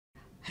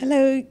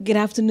Hello, good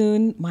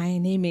afternoon. My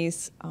name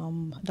is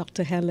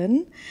Dr.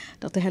 Helen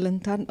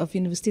Tan of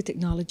Universiti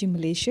Teknologi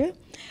Malaysia.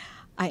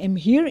 I am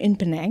here in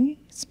Penang.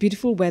 It's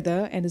beautiful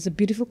weather and it's a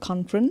beautiful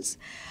conference.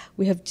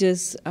 We have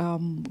just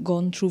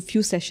gone through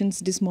few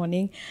sessions this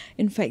morning.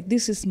 In fact,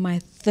 this is my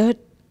third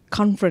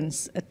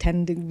conference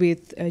attending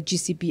with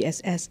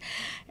GCBSS,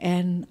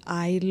 and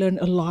I learned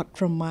a lot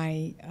from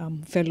my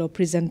fellow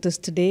presenters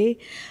today.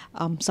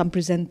 Some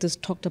presenters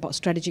talked about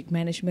strategic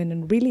management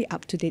and really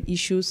up-to-date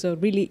issues, so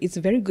really it's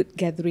a very good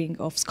gathering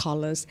of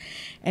scholars.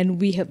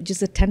 And we have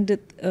just attended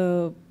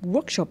a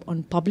workshop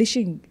on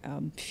publishing a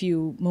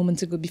few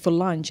moments ago before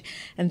lunch,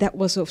 and that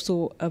was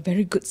also a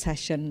very good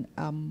session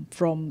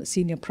from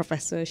senior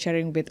professor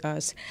sharing with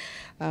us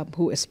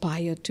who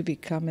aspire to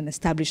become an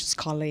established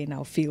scholar in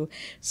our field.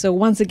 So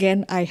once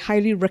again, I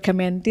highly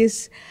recommend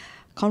this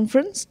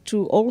conference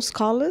to all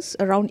scholars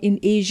around in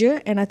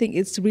Asia, and I think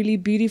it's really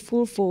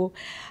beautiful for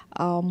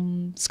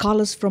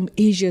scholars from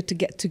Asia to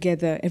get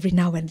together every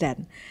now and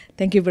then.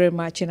 Thank you very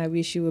much, and I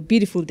wish you a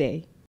beautiful day.